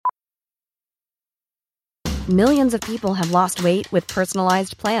Millions of people have lost weight with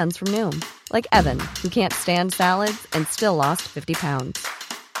personalized plans from Noom. Like Evan, who can't stand salads and still lost 50 pounds.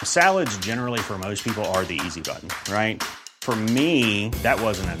 Salads generally for most people are the easy button, right? For me, that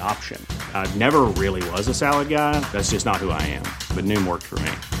wasn't an option. I never really was a salad guy. That's just not who I am. But Noom worked for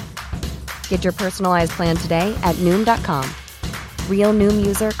me. Get your personalized plan today at Noom.com. Real Noom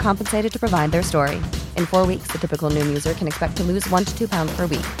user compensated to provide their story. In 4 weeks, the typical Noom user can expect to lose 1 to 2 pounds per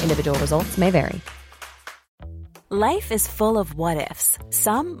week. Individual results may vary. Life is full of what-ifs.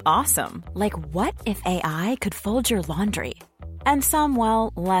 Some awesome, like what if AI could fold your laundry? And some,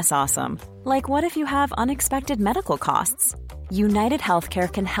 well, less awesome, like what if you have unexpected medical costs? United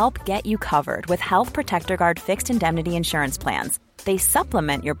Healthcare can help get you covered with Health Protector Guard fixed indemnity insurance plans. They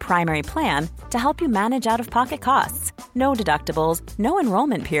supplement your primary plan to help you manage out-of-pocket costs. No deductibles, no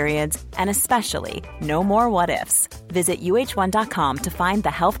enrollment periods, and especially no more what-ifs. Visit uh1.com to find the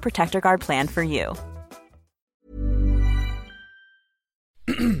Health Protector Guard plan for you.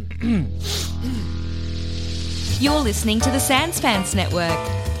 You're listening to the Sanspants Network.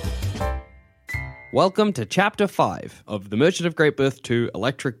 Welcome to Chapter 5 of The Merchant of Greatbirth 2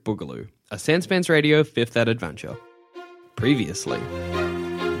 Electric Boogaloo, a Sanspants Radio 5th Ed adventure. Previously.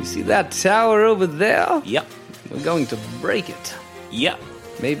 You see that tower over there? Yep. We're going to break it. Yep.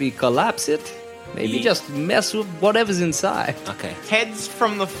 Maybe collapse it. Maybe just mess with whatever's inside. Okay. Heads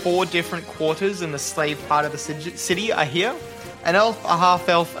from the 4 different quarters in the slave part of the city are here. An elf, a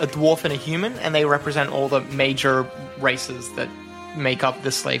half-elf, a dwarf, and a human, and they represent all the major races that make up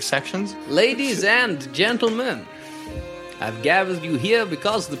the slave sections. Ladies and gentlemen, I've gathered you here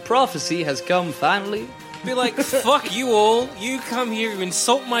because the prophecy has come finally. Be like, fuck you all. You come here, you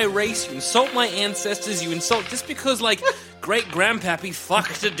insult my race, you insult my ancestors, you insult just because, like, great-grandpappy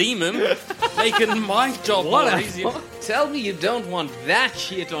fucked a demon, making my job more easier. Tell me you don't want that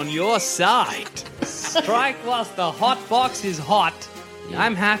shit on your side. Strike whilst the hot box is hot.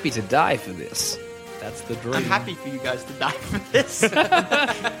 I'm happy to die for this. That's the dream. I'm happy for you guys to die for this.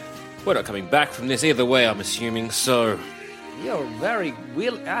 We're not coming back from this either way, I'm assuming, so... You're very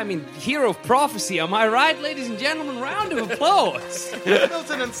hero of prophecy, am I right, ladies and gentlemen? Round of applause.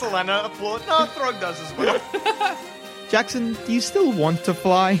 Milton and Selena applaud. No, Throg does as well. Jackson, do you still want to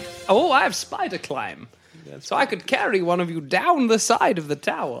fly? Oh, I have spider climb. So I could carry one of you down the side of the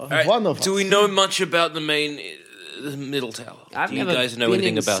tower. Right, one of us. Do we know much about the middle tower? Do you guys know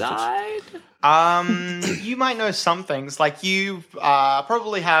anything about it? You might know some things. Like you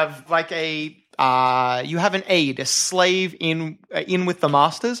probably have like you have an aide, a slave in with the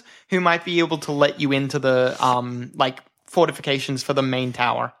masters who might be able to let you into the fortifications for the main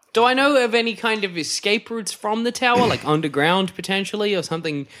tower. Do I know of any kind of escape routes from the tower, like underground potentially, or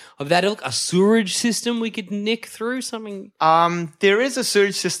something of that ilk? A sewerage system we could nick through? Something? There is a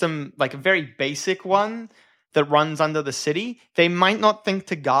sewage system, like a very basic one, that runs under the city. They might not think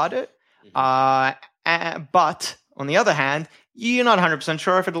to guard it, but on the other hand, you're not 100%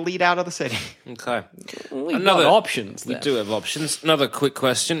 sure if it'll lead out of the city. Okay. We've got options. We do have options. Another quick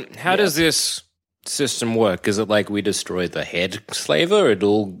question. How does this system work? Is it like we destroy the head slaver?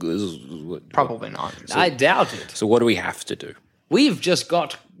 Probably not. I doubt it. So what do we have to do? We've just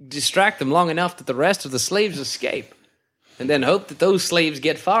got to distract them long enough that the rest of the slaves escape. And then hope that those slaves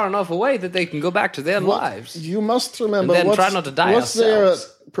get far enough away that they can go back to their lives. You must remember, and then try not to die what they're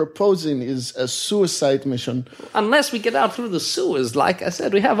proposing is a suicide mission. Unless we get out through the sewers, like I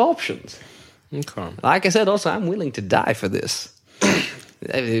said, we have options. Okay. Like I said, also, I'm willing to die for this.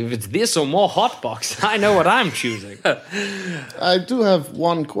 If it's this or more hotbox, I know what I'm choosing. I do have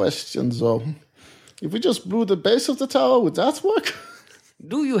one question, though. If we just blew the base of the tower, would that work?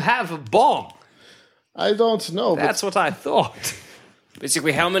 Do you have a bomb? I don't know. That's what I thought.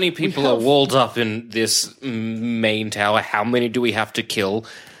 Basically, how many people are walled up in this main tower? How many do we have to kill?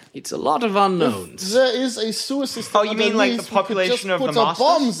 It's a lot of unknowns. There is a sewer system. Oh, you mean like the population of the masters?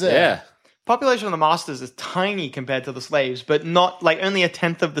 Bombs there. Yeah. Population of the masters is tiny compared to the slaves, but not like only a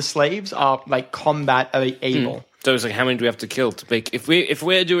tenth of the slaves are like combat able. So it's like, how many do we have to kill to make? If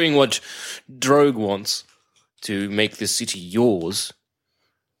we're doing what Drogue wants to make this city yours,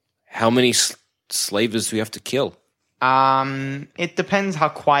 how many slavers do we have to kill? It depends how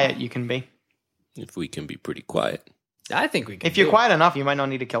quiet you can be. If we can be pretty quiet, I think we can. If you're quiet enough, you might not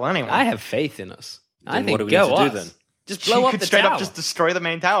need to kill anyone. I have faith in us. Then I think what do we have to do then? Just blow up the straight tower. up just destroy the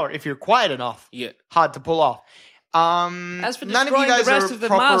main tower if you're quiet enough. Yeah. Hard to pull off. As for none of destroying you guys the rest are of the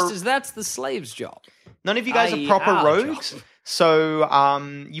proper, masters, that's the slave's job. None of you guys are proper our rogues, job.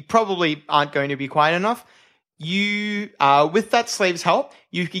 so you probably aren't going to be quiet enough. you, with that slave's help,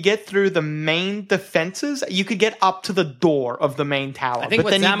 you could get through the main defenses. You could get up to the door of the main tower. I think but what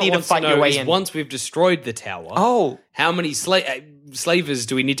then you Zama need to wants to fight your know way is in. once we've destroyed the tower, how many slavers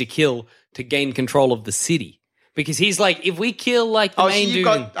do we need to kill to gain control of the city? Because he's like, if we kill like the main so dude, you've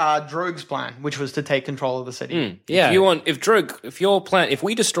got Droog's plan, which was to take control of the city. yeah, If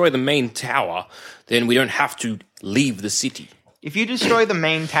we destroy the main tower, then we don't have to leave the city. If you destroy the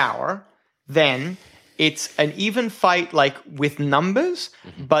main tower, then it's an even fight, like with numbers,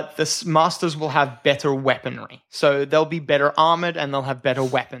 but the masters will have better weaponry. So they'll be better armored and they'll have better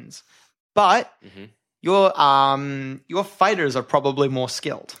weapons. But your fighters are probably more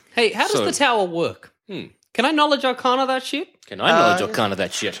skilled. Hey, how does the tower work? Can I knowledge arcana that shit? Can I knowledge arcana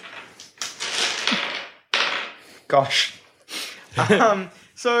that shit? Gosh. I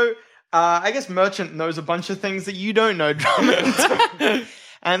guess Merchant knows a bunch of things that you don't know, Drummond.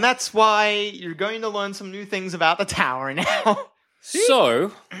 And that's why you're going to learn some new things about the tower now.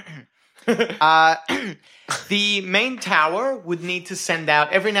 So, the main tower would need to send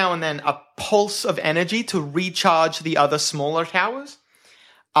out every now and then a pulse of energy to recharge the other smaller towers.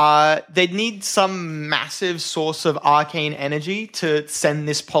 They'd need some massive source of arcane energy to send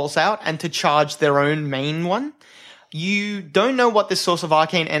this pulse out and to charge their own main one. You don't know what this source of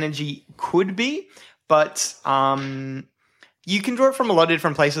arcane energy could be, but you can draw it from a lot of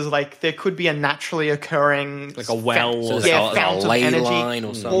different places. Like there could be a naturally occurring, like a well, fount of ley energy, line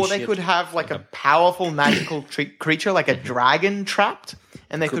or some or they shit. could have like a powerful magical creature, like a dragon trapped,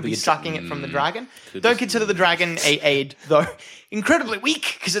 and they could be sucking it from the dragon. Don't consider the dragon a aid, though. Incredibly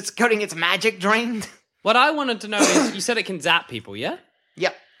weak because it's getting its magic drained. What I wanted to know is, you said it can zap people, yeah?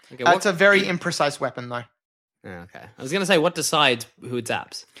 Yep. Okay, It's a very imprecise weapon, though. Okay. I was going to say, what decides who it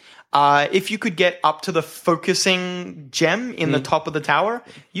zaps? If you could get up to the focusing gem in the top of the tower,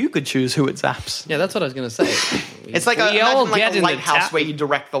 you could choose who it zaps. Yeah, that's what I was going to say. It's like a lighthouse where you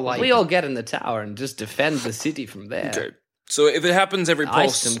direct the light. We all get in the tower and just defend the city from there. Okay. So if it happens every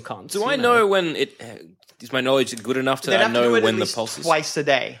pulse, Ice them cunts, do I you know. know when it? Is my knowledge good enough They'd to have to know do it when at the least pulse is? twice a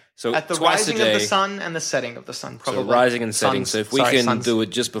day. So at the twice a rising of the day. sun and the setting of the sun, probably. So rising and setting. So if we can suns. do it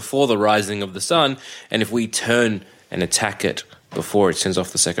just before the rising of the sun, and if we turn and attack it before it sends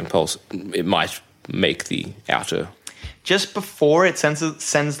off the second pulse, it might make the outer. Just before it sends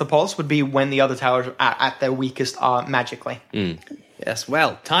the pulse would be when the other towers are at their weakest magically. Yes,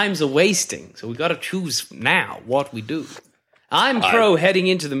 well, times are wasting, so we got to choose now what we do. I'm pro heading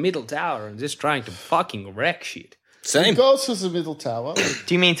into the middle tower and just trying to fucking wreck shit. Same. Go to the middle tower.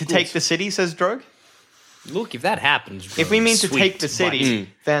 Do you mean to take the city, says Drogue? Look, if that happens, If we mean to sweet take the city, right.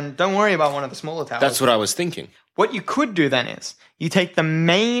 then don't worry about one of the smaller towers. That's what I was thinking. What you could do then is you take the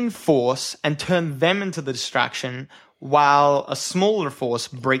main force and turn them into the distraction while a smaller force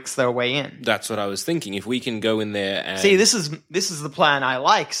breaks their way in. That's what I was thinking. If we can go in there and See, this is the plan I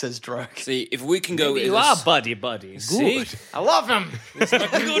like, says Drogue. see if we can go. You are buddy. See? Good. I love him.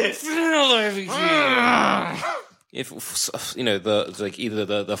 If you know either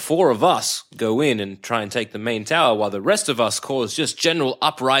the four of us go in and try and take the main tower, while the rest of us cause just general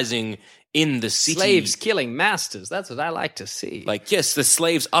uprising in the city. Slaves killing masters. That's what I like to see. Like, yes, the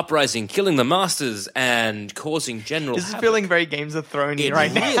slaves uprising, killing the masters, and causing general This is havoc. feeling very Games of Thrones It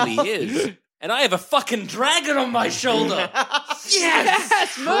right now. really is. And I have a fucking dragon on my shoulder.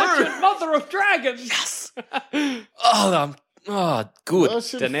 yes, merchant mother of dragons. Yes. Good.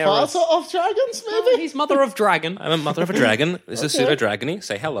 Merchant Daenerys. father of dragons, maybe? He's mother of dragon. I'm a mother of a dragon. This is pseudo dragony.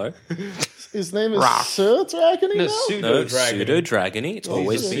 Say hello. His name is Sir Dragony now? No, pseudo dragony. It's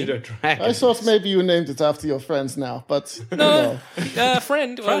always been. Pseudo-dragon. I thought maybe you named it after your friends now, but No,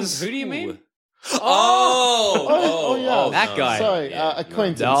 friend was. Who do you mean? Oh, yeah. That guy. Sorry,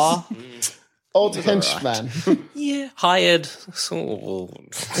 acquaintance. Aw. Old henchman. yeah, hired. So,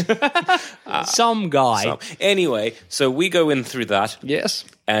 Some guy. anyway, so we go in through that Yes.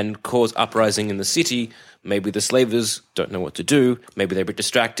 and cause uprising in the city. Maybe the slavers don't know what to do. Maybe they're a bit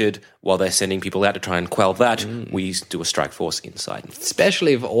distracted while they're sending people out to try and quell that. We do a strike force inside.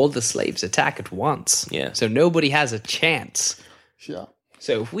 Especially if all the slaves attack at once. Yeah. So nobody has a chance. Yeah.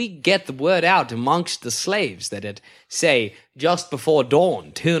 So if we get the word out amongst the slaves that at, say, just before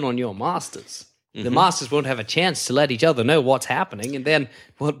dawn, turn on your masters, the masters won't have a chance to let each other know what's happening, and then,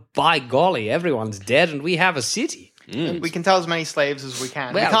 well, by golly, everyone's dead and we have a city. We can tell as many slaves as we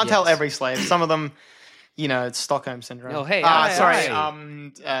can. Well, we can't tell yes. every slave. Some of them, you know, it's Stockholm syndrome. Oh, hey, sorry,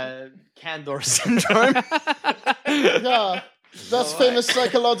 hey. Candor syndrome. Yeah. That's famous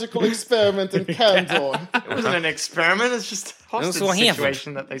psychological experiment in Candor. It wasn't an experiment. It's just a hostage what happened.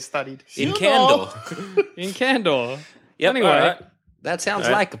 situation that they studied. In You Candor. In Candor. Yep, Anyway, all right. that sounds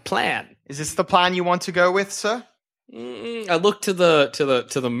like a plan. Is this the plan you want to go with, sir? I look to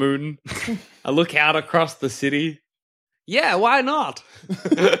the moon. I look out across the city. Yeah, why not?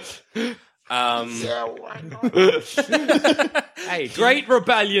 Yeah, why not? Hey, great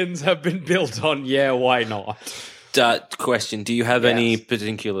rebellions have been built on. Yeah, why not? Question: do you have any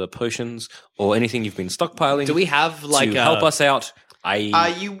particular potions or anything you've been stockpiling? Do we have like to help us out?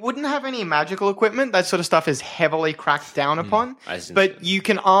 You wouldn't have any magical equipment. That sort of stuff is heavily cracked down upon. But you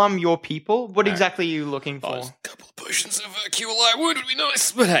can arm your people. What exactly are you looking for? A couple of potions of cure light wood would be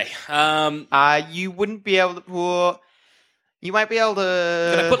nice. But hey, you wouldn't be able to. Well, you might be able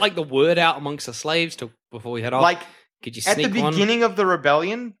to. Can I put like the word out amongst the slaves before we head off? Like, could you at sneak the beginning of the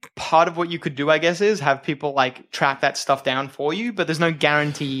rebellion, part of what you could do, I guess, is have people like track that stuff down for you, but there's no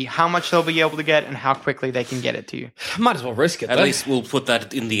guarantee how much they'll be able to get and how quickly they can get it to you. Might as well risk it. At least we'll put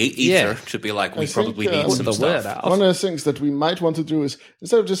that in the ether to be like, we probably need some the stuff. word out. One of the things that we might want to do is,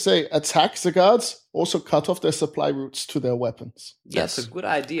 instead of just say attack the guards, also cut off their supply routes to their weapons. Yes, that's a good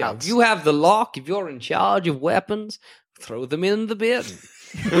idea. If you have the lock, if you're in charge of weapons, throw them in the bin.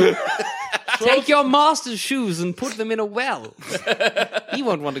 Take your master's shoes and put them in a well. He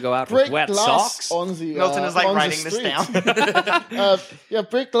won't want to go out with wet socks. On the, Milton is like writing this down.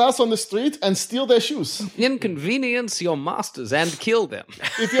 Break glass on the street and steal their shoes. Inconvenience your masters and kill them.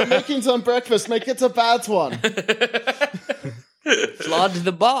 If you're making some breakfast, make it a bad one. Flood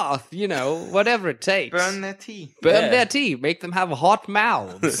the bath, whatever it takes. Burn their tea. Burn their tea. Make them have hot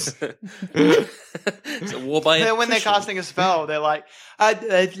mouths. It's a war by When they're casting a spell, they're like,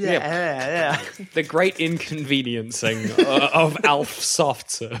 The great inconveniencing of Alf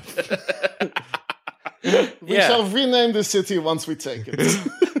Soft Surf. We shall rename the city once we take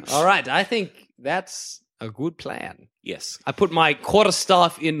it. All right, I think that's a good plan. Yes. I put my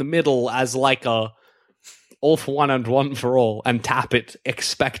quarterstaff in the middle as like a all for one and one for all, and tap it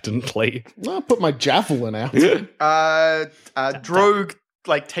expectantly. I'll put my javelin out. Drogue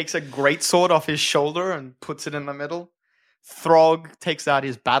takes a great sword off his shoulder and puts it in the middle. Throg takes out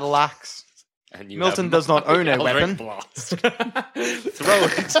his battle axe. And Milton does not own a weapon. Blast. Throw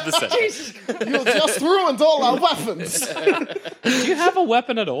it into the center. You just ruined all our weapons. Do you have a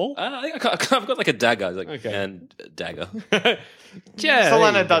weapon at all? I think I've got like a dagger. And a dagger.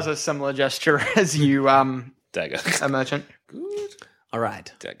 Selena does a similar gesture as you, Dagger. a merchant. Good. All right.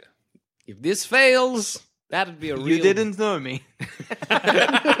 Dagger. If this fails, that'd be a real... You didn't know me.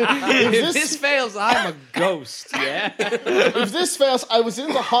 If this fails, I'm a ghost, yeah? If this fails, I was in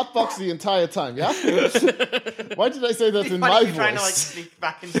the hot box the entire time, yeah? Why did I say that in my voice? Trying to sneak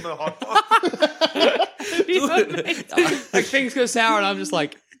back into the hot box. Like things go sour and I'm just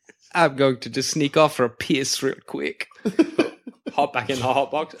like, I'm going to just sneak off for a piss real quick. Hop back in the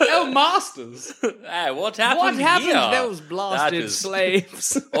hot box. Oh, masters! Hey, what happened? What happened here? to those blasted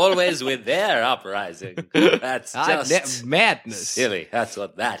slaves? Always with their uprising. That's just madness. silly. That's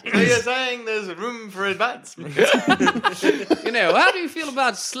what that So is. you're saying there's room for advancement? How do you feel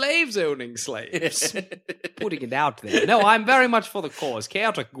about slaves owning slaves? Putting it out there. No, I'm very much for the cause.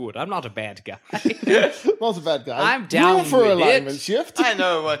 Chaotic good. I'm not a bad guy. Not a bad guy. I'm down Room for with alignment it. shift. I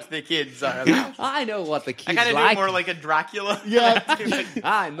know what the kids are about. I know what the I kids kind of like. do more like a Dracula. Yeah.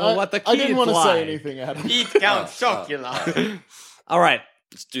 I know what the kids I didn't want to like. say anything, Adam. Eat Count Chocula. All right,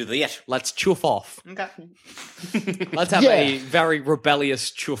 Let's do the it. let's chuff off. Okay. Let's have Yeah. a very rebellious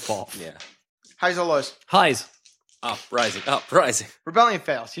chuff off. Yeah. Highs or lows? Highs. Up, rising, up, rising. Rebellion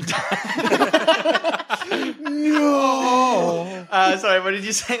fails. You No. sorry, what did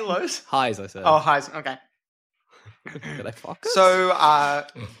you say? Lows? Highs, I said. Oh, highs. Okay. Did I fuck us? So,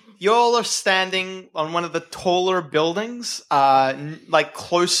 you all are standing on one of the taller buildings,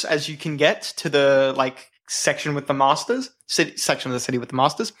 close as you can get to the section with the masters, section of the city with the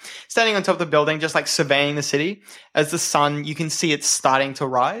masters. Standing on top of the building, just surveying the city. As the sun, you can see it's starting to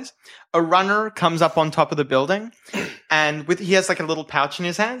rise. A runner comes up on top of the building, and he has a little pouch in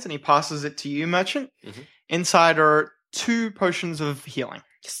his hands, and he passes it to you, merchant. Mm-hmm. Inside are 2 potions of healing.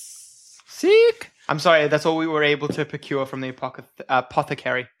 Sick. I'm sorry, that's all we were able to procure from the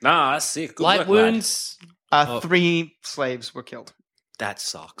apothecary. Nah, that's sick. Good Light work, lad. wounds. 3 slaves were killed. That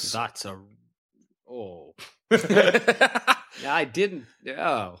sucks. That's a... Oh. I didn't...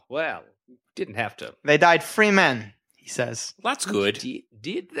 Oh, well. Didn't have to. They died free men, he says. That's good.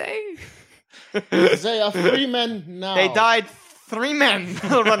 Did they? They are free men now. They died 3 men,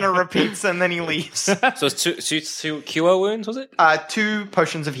 the runner repeats, and then he leaves. So it's two cure wounds, was it? 2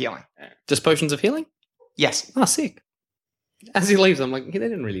 potions of healing. Just potions of healing? Yes. Oh, sick. As he leaves, I'm like, they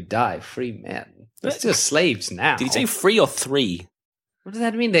didn't really die. Free men. They're still slaves now. Did he say 3 or 3? What does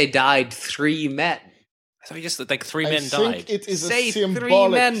that mean? They died 3 men. So just like 3 I men think died. it is Say a symbolic 3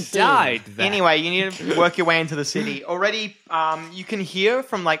 men thing. died. Then. Anyway, you need to work your way into the city. Already, you can hear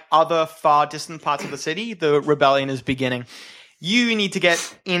from like other far distant parts of the city, the rebellion is beginning. You need to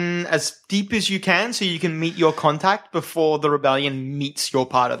get in as deep as you can so you can meet your contact before the rebellion meets your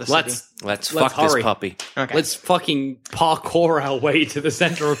part of the city. Let's fuck hurry. this puppy. Okay. Let's fucking parkour our way to the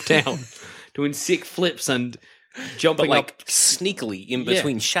center of town, doing sick flips and But jumping like up sneakily in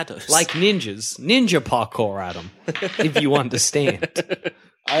between shadows. like ninjas. Ninja parkour, Adam, if you understand.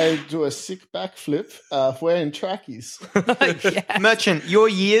 I do a sick backflip wearing trackies. Merchant, your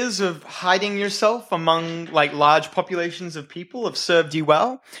years of hiding yourself among like large populations of people have served you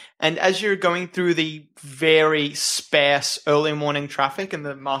well. And as you're going through the very sparse early morning traffic in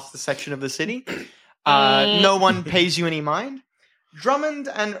the master section of the city, no one pays you any mind. Drummond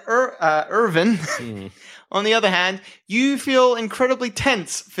and Irvin, on the other hand, you feel incredibly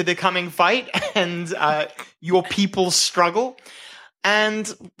tense for the coming fight and your people's struggle. And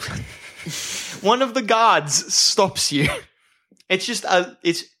one of the guards stops you. It's just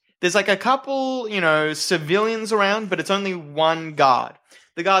there's like a couple, civilians around, but it's only one guard.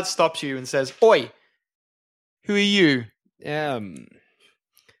 The guard stops you and says, "Oi, who are you?"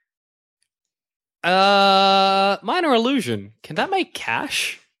 Minor illusion. Can that make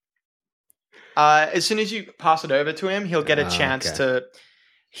cash? As soon as you pass it over to him, he'll get a chance to.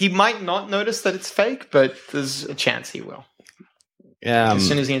 He might not notice that it's fake, but there's a chance he will. As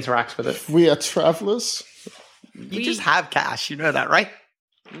soon as he interacts with it. We are travelers. You just have cash, you know that, right?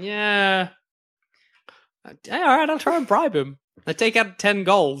 Yeah. All right, I'll try and bribe him. I take out 10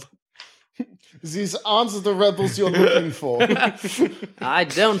 gold. These aren't the rebels you're looking for. I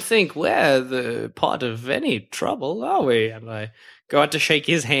don't think we're the part of any trouble, are we? And I go out to shake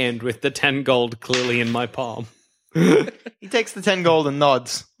his hand with the 10 gold clearly in my palm. He takes the 10 gold and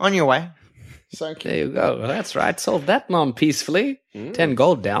nods. On your way. Thank you. There you go. That's right. Solved that non-peacefully. 10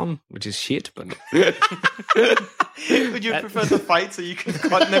 gold down, which is shit, but... Would you prefer the fight so you can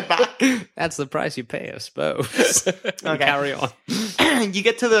cotton it back? That's the price you pay, I suppose. Okay. Carry on. You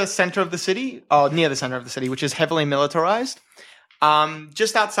get to the center of the city, near the center of the city, which is heavily militarized.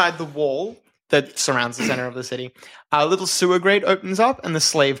 Just outside the wall that surrounds the center of the city, a little sewer grate opens up and the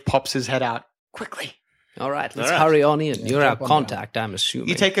slave pops his head out. Quickly. All right, let's hurry on in. You're our contact, I'm assuming.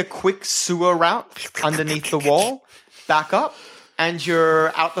 You take a quick sewer route underneath the wall, back up, and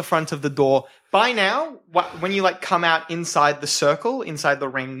you're out the front of the door. By now, when you come out inside the circle, inside the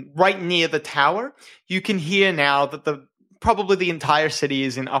ring, right near the tower, you can hear now that probably the entire city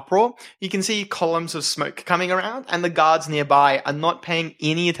is in uproar. You can see columns of smoke coming around, and the guards nearby are not paying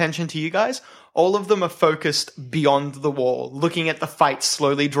any attention to you guys. All of them are focused beyond the wall, looking at the fight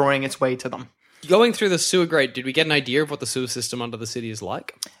slowly drawing its way to them. Going through the sewer grate, did we get an idea of what the sewer system under the city is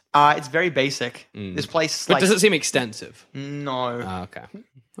like? It's very basic. This place, But does it seem extensive? No. Okay.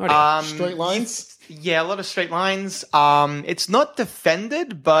 Straight lines? Yeah, a lot of straight lines. It's not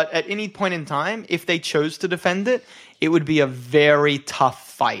defended, but at any point in time, if they chose to defend it, it would be a very tough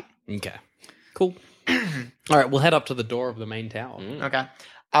fight. Okay. Cool. All right, we'll head up to the door of the main tower. Okay.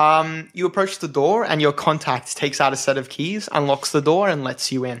 You approach the door, and your contact takes out a set of keys, unlocks the door, and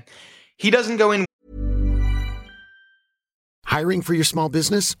lets you in. He doesn't go in. Hiring for your small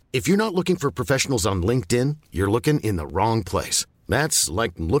business? If you're not looking for professionals on LinkedIn, you're looking in the wrong place. That's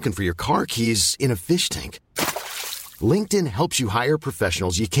like looking for your car keys in a fish tank. LinkedIn helps you hire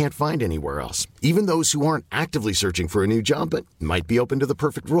professionals you can't find anywhere else, even those who aren't actively searching for a new job but might be open to the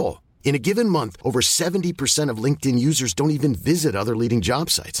perfect role. In a given month, over 70% of LinkedIn users don't even visit other leading job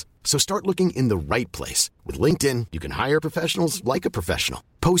sites. So start looking in the right place. With LinkedIn, you can hire professionals like a professional.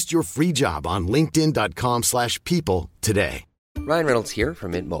 Post your free job on linkedin.com/people today. Ryan Reynolds here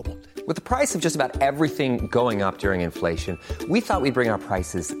from Mint Mobile. With the price of just about everything going up during inflation, we thought we'd bring our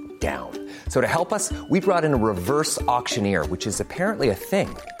prices down. So to help us, we brought in a reverse auctioneer, which is apparently a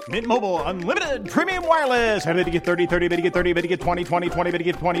thing. Mint Mobile Unlimited Premium Wireless. How to get 30, 30, bit to get 30, bit to get 20, 20, 20, bit to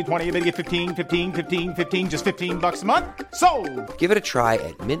get 20, 20, bit to get 15, 15, 15, 15, just $15 a month? Sold! Give it a try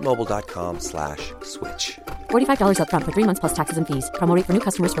at mintmobile.com/switch. $45 up front for 3 months plus taxes and fees. Promo rate for new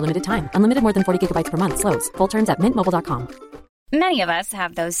customers for limited time. Unlimited more than 40 gigabytes per month. Slows full terms at mintmobile.com. Many of us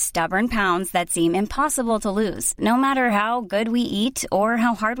have those stubborn pounds that seem impossible to lose, no matter how good we eat or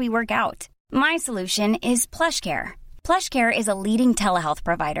how hard we work out. My solution is PlushCare. PlushCare is a leading telehealth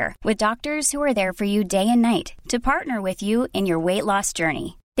provider with doctors who are there for you day and night to partner with you in your weight loss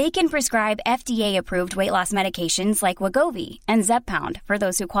journey. They can prescribe FDA-approved weight loss medications like Wegovy and Zepbound for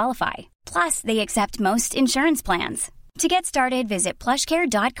those who qualify. Plus, they accept most insurance plans. To get started, visit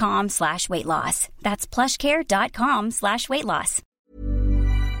plushcare.com/weightloss. That's plushcare.com/weightloss.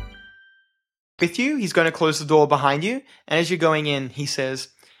 with you. He's going to close the door behind you. And as you're going in, he says,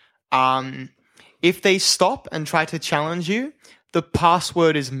 if they stop and try to challenge you, the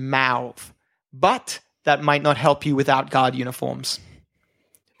password is mouth. But that might not help you without guard uniforms.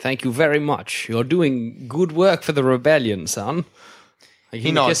 Thank you very much. You're doing good work for the rebellion, son. I give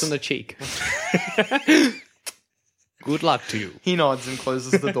him a kiss on the cheek. Good luck to you. He nods and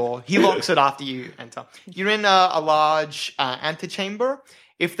closes the door. He locks it after you enter. You're in a large antechamber.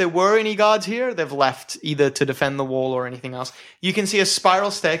 If there were any guards here, they've left either to defend the wall or anything else. You can see a spiral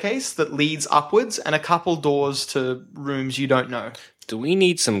staircase that leads upwards and a couple doors to rooms you don't know. Do we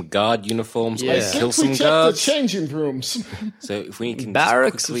need some guard uniforms? Yeah. Like kill some check guards? the changing rooms. So if we can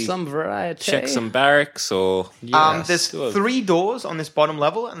Barracks just of quickly some variety. check some barracks or... There's 3 doors on this bottom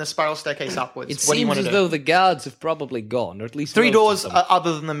level and the spiral staircase upwards. It What do you seems want to as do? though the guards have probably gone, or at least 3 most doors of them.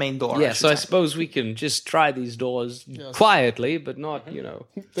 other than the main door. Yeah, so I should say. suppose we can just try these doors quietly, but not, There's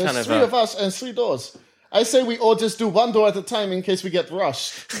Kind of 3 of us and 3 doors. I say we all just do 1 door at a time in case we get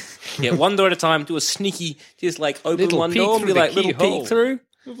rushed. Yeah, 1 door at a time, do a sneaky, just like open Little one peek door and through be the like, little keyhole. peek through.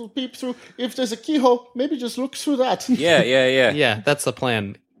 Little peep through. If there's a keyhole, maybe just look through that. Yeah. Yeah, that's the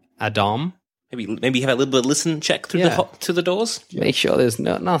plan. Adam, Maybe have a little bit of listen check through Yeah. to the doors. make sure there's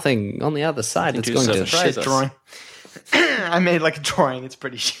nothing on the other side that's to going to surprise surprise us. Drawing. I made like a drawing. It's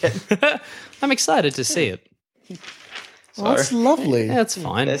pretty shit. I'm excited to see it. Oh, that's lovely. Yeah, it's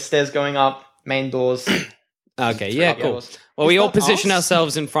fine. There's stairs going up, main doors. Okay, yeah, Three cool. doors. Well, we Is all that position us?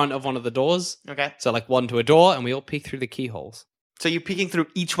 ourselves in front of one of the doors. Okay. So, like, one to a door, and we all peek through the keyholes. So you're peeking through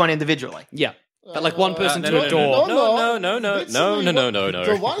each one individually. Yeah. But, like, one person to no, a door. No.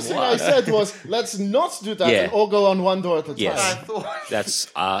 The one thing I said was, let's not do that Yeah. and all go on 1 door at a time. Yes. thought. That's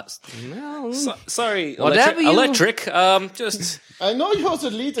No. sorry, Whatever you- electric. Just I know you're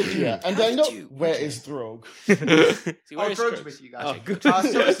the leader here, and I know where is Drogue. see, I'll where's approach Strokes? with you guys. Oh, good. So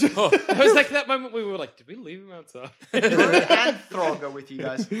It was like that moment we were like, did we leave him outside? Drew and Throg are with you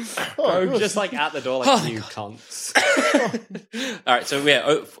guys. Oh, good. Just like at the door, like, you cunts. All right, so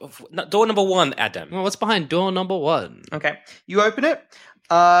yeah, door number 1, Adam. Well, what's behind door number 1? Okay. You open it.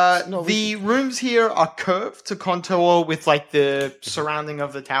 The rooms here are curved to contour with like the surrounding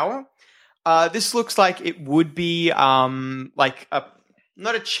of the tower. This looks like it would be like a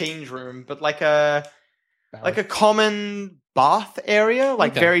not a change room, but like a common bath area,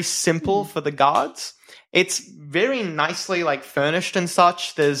 like Okay. very simple for the guards. It's very nicely like furnished and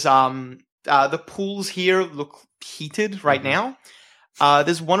such. There's the pools here look heated right now.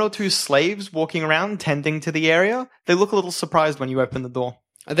 There's 1 or 2 slaves walking around tending to the area. They look a little surprised when you open the door.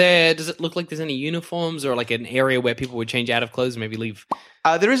 Does it look like there's any uniforms or like an area where people would change out of clothes and maybe leave?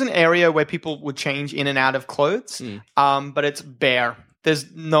 There is an area where people would change in and out of clothes, but it's bare.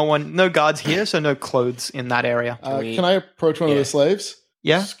 There's no guards here, so no clothes in that area. Can I approach one of the slaves?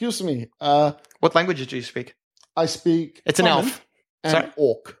 Yeah? Excuse me. What languages do you speak? I speak. It's an Common elf. and Sorry?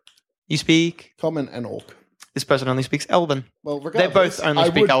 Orc. You speak... Common and Orc. This person only speaks Elven. Well, They regardless, both only I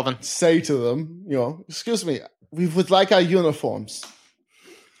speak would Elven. say to them, excuse me, we would like our uniforms.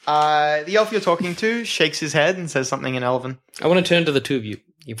 The elf you're talking to shakes his head and says something in Elven. I want to turn to the two of you.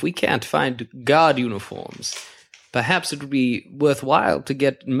 If we can't find guard uniforms, perhaps it would be worthwhile to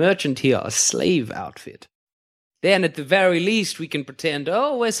get merchant here a slave outfit. Then at the very least we can pretend,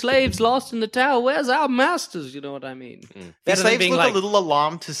 oh, we're slaves lost in the tower. Where's our masters? You know what I mean? The Better than slaves being look like, a little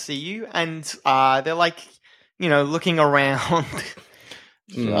alarmed to see you, and they're like, looking around.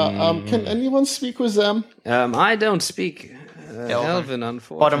 Can anyone speak with them? I don't speak Elven,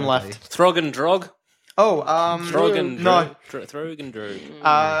 unfortunately. Bottom left. Throg and Drog. Oh, Throg and no. Throg and Drog.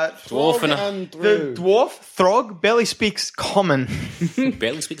 Dwarf and the dwarf Throg barely speaks common.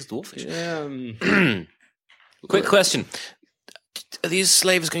 Barely speaks Dwarfish. Yeah, Quick question: are these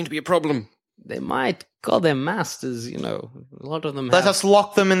slaves going to be a problem? they might call them masters, A lot of them Let have... us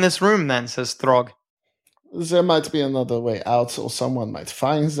lock them in this room, then, says Throg. There might be another way out, or someone might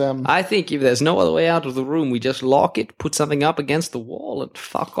find them. I think if there's no other way out of the room, we just lock it, put something up against the wall, and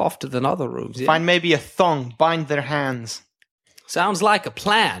fuck off to the other rooms. Yeah? Find maybe a thong, bind their hands. Sounds like a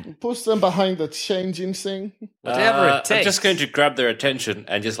plan. Push them behind the changing thing. Whatever it takes. I'm just going to grab their attention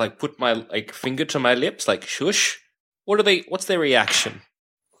and just put my finger to my lips, shush. What's their reaction?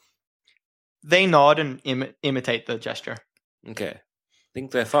 They nod and imitate the gesture. Okay,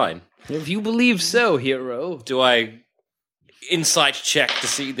 think they're fine. If you believe so, hero. Do I insight check to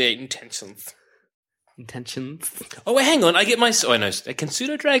see their intentions? Intentions? Oh, wait, hang on. I get my... Oh, no. Can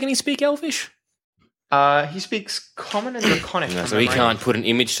Pseudo-Dragony speak Elvish? He speaks common and draconic. No, from so he memory. can't put an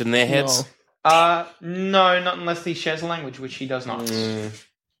image in their heads? No, not unless he shares a language, which he does not.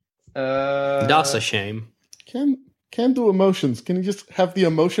 That's a shame. Can Can't do emotions. Can you just have the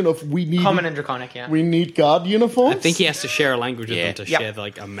emotion of we need Common and Draconic, yeah. we need guard uniforms? I think he has to share a language with them to Yep. share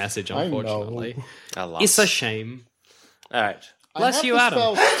like a message. I know. Unfortunately, Alas. it's a shame. All right. Bless I have you, the Adam.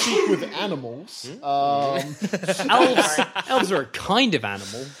 spell speak with animals. Elves are a kind of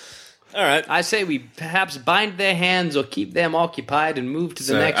animal. All right. I say we perhaps bind their hands or keep them occupied and move to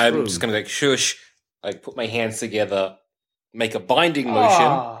the next I'm room. just going to like shush, like put my hands together, make a binding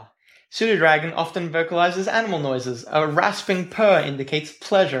motion. Pseudo-dragon often vocalizes animal noises. A rasping purr indicates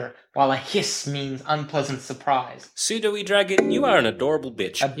pleasure, while a hiss means unpleasant surprise. Pseudo-y dragon, you are an adorable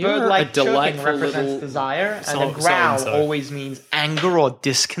bitch. A You're bird-like a chirping delightful represents little desire, and so- a growl so-and-so. always means anger or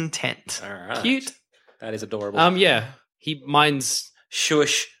discontent. All right. Cute. That is adorable. Yeah. He minds.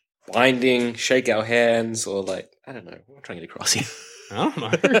 Shush, binding, shake our hands, or like, I don't know. I'm trying to get across here. I don't know.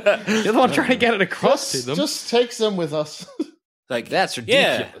 You're the one trying to get it across to them. Just takes them with us. Like, That's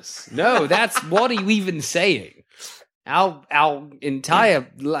yeah. ridiculous. No, that's what are you even saying? Our entire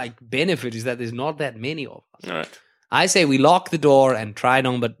like benefit is that there's not that many of us. All right. I say we lock the door and try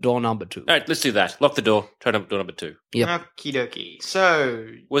door number 2. All right, let's do that. Lock the door. Try door number 2. Yep. Okie dokie. So,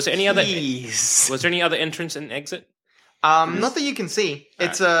 Was there any other? keys. Was there any other entrance and exit? Not that you can see.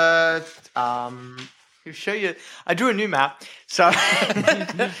 It's a I'll show you. I drew a new map, so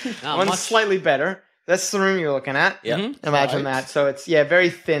one's much- slightly better. That's the room you're looking at. Yeah. Imagine that. So it's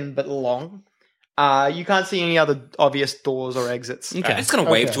very thin but long. You can't see any other obvious doors or exits. Okay. I'm just gonna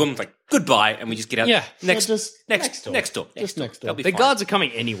wave to him like goodbye, and we just get out. Yeah. Next, So just next door. Just next door. That'll be The fine. guards are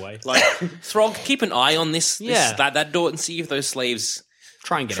coming anyway. Like Throg, keep an eye on this. Yeah. That door and see if those slaves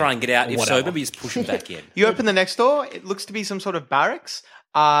Try and get out. Or If whatever. so, maybe just push them back in. You open the next door. It looks to be some sort of barracks.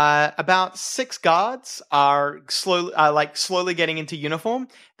 About 6 guards are slowly getting into uniform.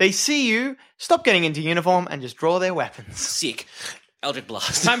 They see you, stop getting into uniform, and just draw their weapons. Sick. Eldritch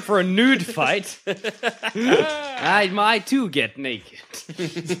Blast. Time for a nude fight. I might too get naked.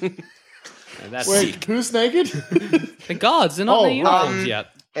 That's Wait, who's naked? the guards. They're not in the uniforms yet.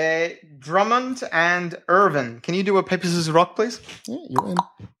 Drummond and Irvin, can you do a paper scissors rock, please? Yeah, you're in.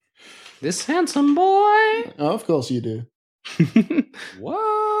 This handsome boy. Oh, of course you do. What?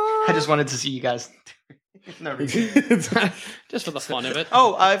 I just wanted to see you guys. No reason. Just for the fun of it.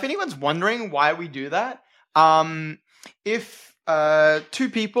 If anyone's wondering why we do that, if 2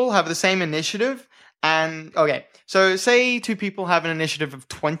 people have the same initiative, so say 2 people have an initiative of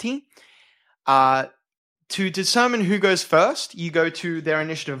 20, to determine who goes first, you go to their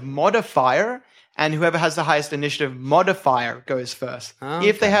initiative modifier, and whoever has the highest initiative modifier goes first. Okay.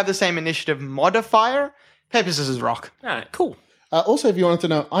 If they have the same initiative modifier, paper, scissors, rock. All right, cool. Also, if you wanted to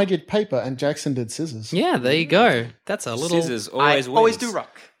know, I did paper and Jackson did scissors. Yeah, there you go. That's a little Scissors I always always wins. do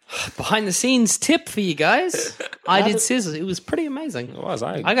rock. behind the scenes tip for you guys. I did scissors. It was pretty amazing. It was.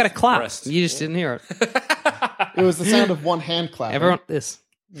 I got a clap. impressed. You just didn't hear it. It was the sound of one hand clapping. Everyone, this.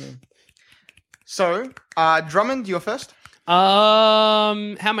 So, Drummond, you're first. How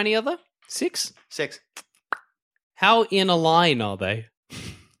many are there? 6? 6. How in a line are they?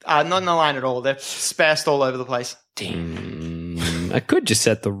 Not in a line at all. They're sparsed all over the place. I could just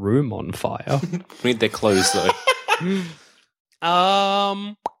set the room on fire. We need their clothes though.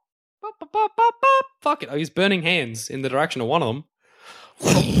 Fuck it. I use burning hands in the direction of one of them.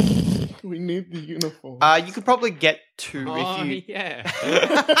 We need the uniform. You could probably get 2 if you.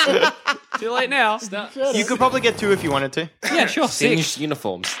 Yeah. Too late now. You could probably get 2 if you wanted to. Yeah, sure. 6. Singed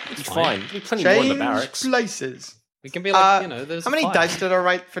uniforms. It's fine. There'll be plenty more in the Change barracks. places. We can be like, there's How many 5. dice did I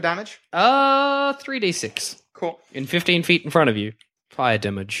write for damage? 3d6. Cool. In 15 feet in front of you. Fire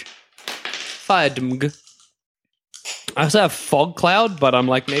damage. Fire damage. I also have fog cloud, but I'm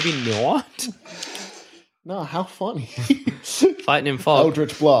like, maybe not. No, how funny. Fighting in fog.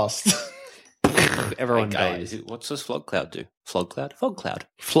 Eldritch Blast. Everyone Okay, dies. what's this flog cloud do? Flog cloud? Fog cloud.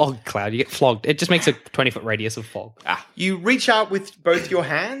 Flog cloud. You get flogged. It just makes a 20-foot radius of fog. You reach out with both your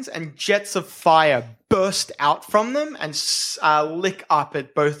hands, and jets of fire burst out from them and lick up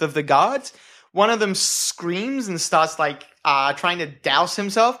at both of the guards. One of them screams and starts trying to douse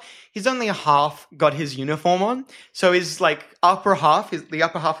himself. He's only half got his uniform on, so his the upper half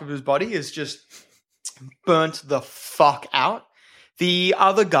of his body is just burnt the fuck out. The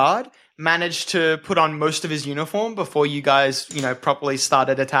other guard managed to put on most of his uniform before you guys, properly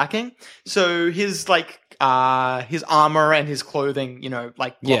started attacking. So his armor and his clothing,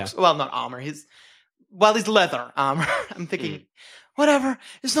 blocks. Yeah. Well, not armor. His leather armor. I'm thinking, whatever.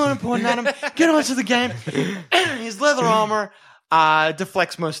 It's not important, Adam. Get on to the game. His leather armor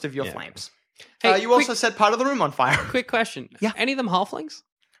deflects most of your flames. Hey, you also set part of the room on fire. Quick question. Yeah. Any of them halflings?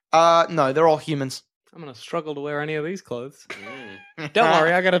 No, they're all humans. I'm going to struggle to wear any of these clothes. Don't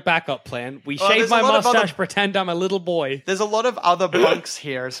worry, I got a backup plan. We Well, shave there's my a lot of mustache, other- pretend I'm a little boy. There's a lot of other bunks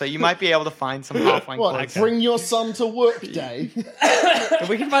here, so you might be able to find some halfling What? clothes. Bring your son to work day. If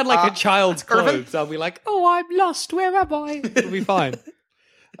we can find like a child's Irvin? clothes, I'll be like, oh, I'm lost. Where am I? It'll be fine.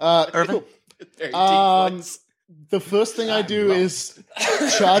 Cool. The first thing I do is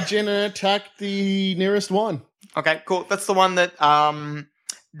charge in and attack the nearest one. Okay, cool. That's the one that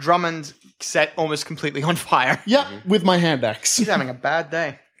Drummond set almost completely on fire. Yeah, with my hand axe. He's having a bad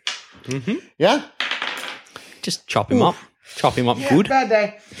day. Yeah? Just chop him up. Chop him up good. Bad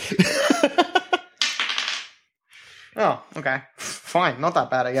day. Oh, okay. Fine. Not that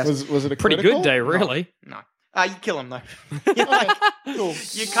bad, I guess. Was it a Pretty critical? good day, really. No. You kill him, though. Cool.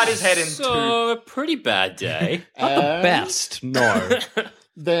 You cut his head in two. So, a pretty bad day. Not the best, no.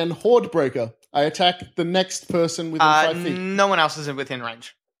 Then Horde Breaker. I attack the next person within 5 feet. No one else is within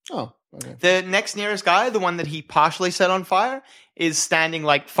range. Oh, okay. The next nearest guy, the one that he partially set on fire, is standing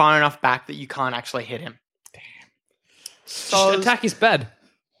like far enough back that you can't actually hit him. Just attack his bed.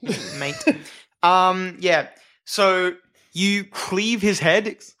 Mate. Yeah. So you cleave his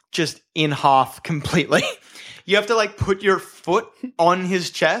head just in half completely. You have to like put your foot on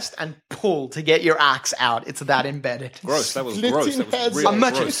his chest and pull to get your axe out. It's that embedded. Gross. That was Splitting gross. That was heads really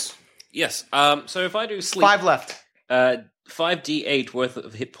off. gross. Yes. So if I do sleep... 5 left. 5d8 worth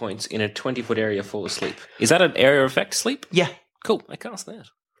of hit points in a 20-foot area fall asleep. Is that an area effect sleep? Yeah. Cool. I cast that.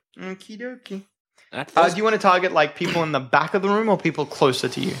 Okie dokie. That Do you want to target like people in the back of the room or people closer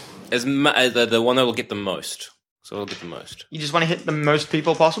to you? the one that will get the most. So it'll get the most. You just want to hit the most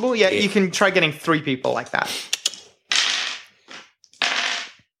people possible? Yeah, you can try getting 3 people like that.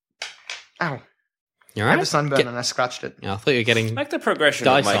 Ow. You I have a alright? sunburn and I scratched it. Yeah, I thought you were getting... I like the progression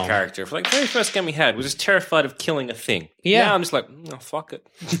Dice of my on. character. For like the very first game we had, was just terrified of killing a thing. Yeah. Now I'm just like, oh, fuck it.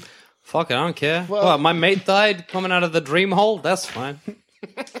 Fuck it, I don't care. Well- Well, my mate died coming out of the dream hole. That's fine.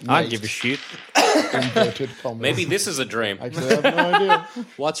 I don't give a shit. Inverted commas. Maybe this is a dream. Actually, I have no idea.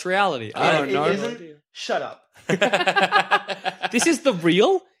 What's reality? I don't It know. isn't? Shut up. This is the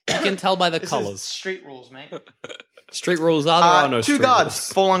real? You can tell by the This is colors. street rules, mate. Street rules are there are no 2 street guards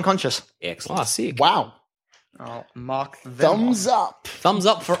rules. fall unconscious. Excellent. Oh, sick. Wow. I'll mark them. Thumbs up. Thumbs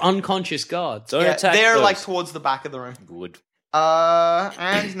up for unconscious guards. Don't Yeah, attack they're those. like towards the back of the room. Good.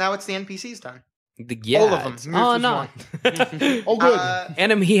 And now it's the NPC's turn. The All of them. guards. Move Oh, with no. one. Oh, good.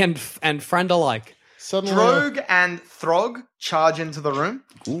 Enemy and friend alike. Suddenly, Drogue and Throg charge into the room.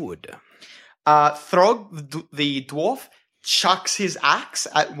 Good. Throg, the dwarf, chucks his axe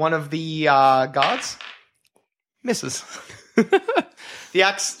at one of the guards. Misses. The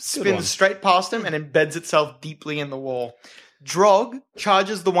axe spins straight past him and embeds itself deeply in the wall. Drog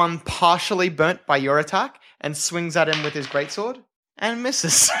charges the one partially burnt by your attack and swings at him with his greatsword and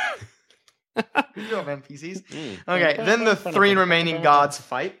misses. Good job, NPCs. Okay, then the 3 remaining guards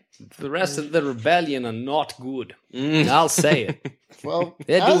fight. The rest of the rebellion are not good. I'll say it. well,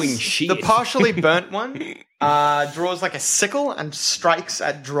 They're as- doing shit. The partially burnt one draws like a sickle and strikes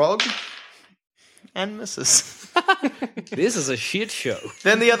at Drog and misses. This is a shit show.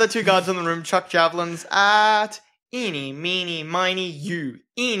 Then the other 2 guards in the room chuck javelins at eeny, meeny, miny, you.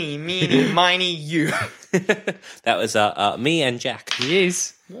 Eeny, meeny, miny, you. That was me and Jack.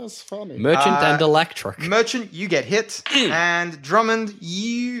 Yes. That's funny. Merchant and electric. Merchant, you get hit. And Drummond,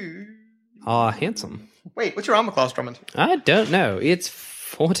 you... Oh, handsome. Wait, what's your armor class, Drummond? I don't know. It's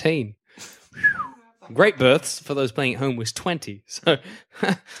 14. Great Births, for those playing at home, was 20. So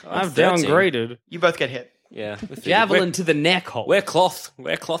I've 13. downgraded. You both get hit. Yeah. Javelin to the neck hole. We're cloth.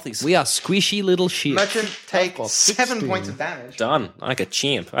 We're clothies. We are squishy little shit. Merchant, take got 7 16. points of damage. Done. Like a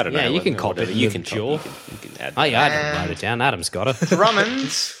champ. I don't know. Yeah, you can whatever, copy it. You You can jaw. You can add. Oh, yeah, I didn't write it down. Adam's got it. Drummond,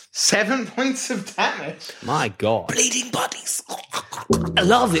 7 points of damage. My God. Bleeding bodies. I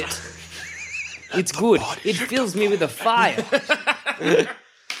love it. It's good. It fills me with a fire.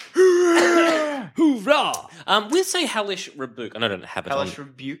 Hoorah! We'll say hellish rebuke. I don't have it on. Hellish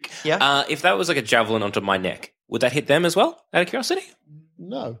rebuke. Yeah. If that was like a javelin onto my neck, would that hit them as well? Out of curiosity.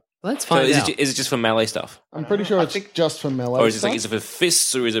 No. Let's So find is out. it just for melee stuff, I'm pretty sure it's just for melee. or is it stuff. like is it for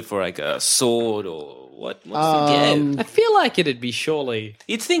fists, or is it for like a sword, or what? What's the game? I feel like it'd be surely...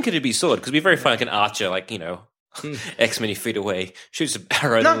 You'd think it'd be sword because it'd be very fun, like an archer, like X many feet away, shoots an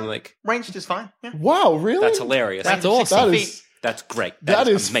arrow, No. and like Ranged is fine. Yeah. Wow, really? that's hilarious. That's Range awesome. 60 That feet. is That's great. that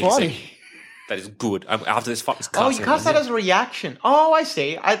is amazing. funny. That is good. After this fucking Oh, you cast that as a reaction. Oh, I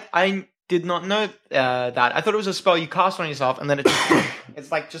see. I did not know that. I thought it was a spell you cast on yourself, and then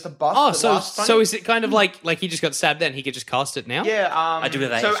it's like just a buff. Oh, that lasts on so you. is it kind of like he just got stabbed then? He could just cast it now? Yeah, I do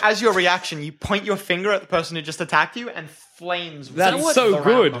that. So as your reaction, you point your finger at the person who just attacked you, and flames. That's so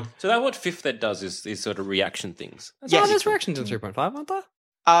good. So that what fifth that does is sort of reaction things. Yes, there's reactions in 3.5, aren't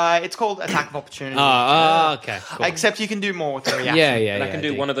there? It's called attack of opportunity. Okay. Cool. Except you can do more with the reaction. Yeah. And I can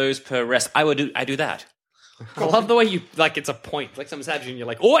do one of those per rest. I do that. I love the way you it's a point. Like someone's at you and you're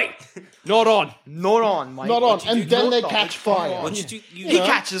like, oi! Not on. Not on, mate. Not on. And then they catch fire. He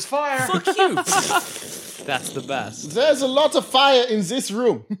catches fire. Fuck you. That's the best. There's a lot of fire in this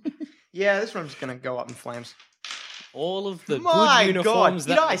room. Yeah, this room's gonna go up in flames. All of the My good uniforms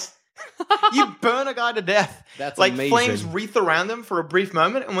God, you guys. You burn a guy to death. That's like amazing. Flames wreath around them for a brief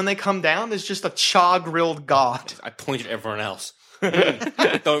moment, and when they come down, there's just a char-grilled guard. I point at everyone else.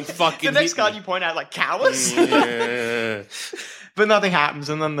 Don't fucking. The next guard you point at, like, cowards. Yeah. But nothing happens,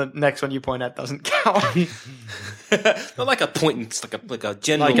 and then the next one you point at doesn't count. Not like a point. It's like a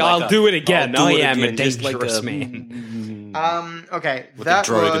general. Like, I'll do it again. I'll I do it am a again, just like dangerous a- man. Okay, With that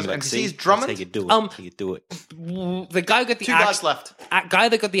the droid was and like, see, NPC's Drummond. That's how you do it. You do it. The guy who got the Two axe, guys left. Guy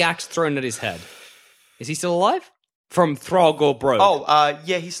that got the axe thrown at his head. Is he still alive? From Throg or Brogue? Oh,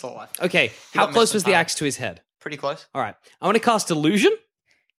 yeah, he's still alive. Okay, He how got close missed was in the time. axe to his head? Pretty close. All right, I want to cast Illusion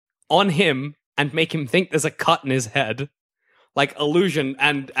on him and make him think there's a cut in his head. Like illusion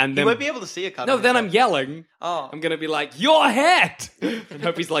and then You won't be able to see a cut. No, on then his I'm head. yelling. Oh. I'm gonna be like, your head! And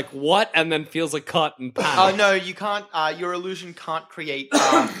hope he's like, what? And then feels a cut and panic. Oh, no, you can't. Your illusion can't create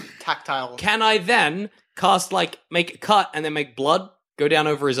tactile. Can I then cast make a cut and then make blood go down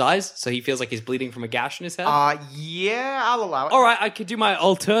over his eyes so he feels like he's bleeding from a gash in his head? Yeah, I'll allow it. All right, I could do my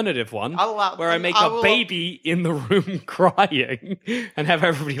alternative one I'll allow- where I make I a will- baby in the room crying and have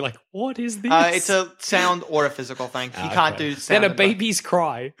everybody like, what is this? It's a sound or a physical thing. You can't do sound. Then a and both. baby's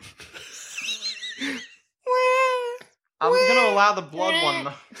cry. I'm going to allow the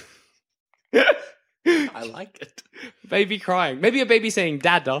blood one. I like it. Baby crying. Maybe a baby saying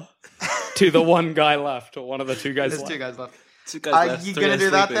dada to the one guy left or one of the two guys There's left. two guys left. Two guys left, You three going to guys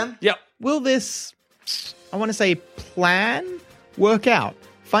do that sleeping. then? Yep. Will this, I want to say, plan work out?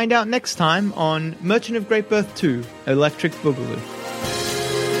 Find out next time on Merchant of Great Birth 2, Electric Boogaloo.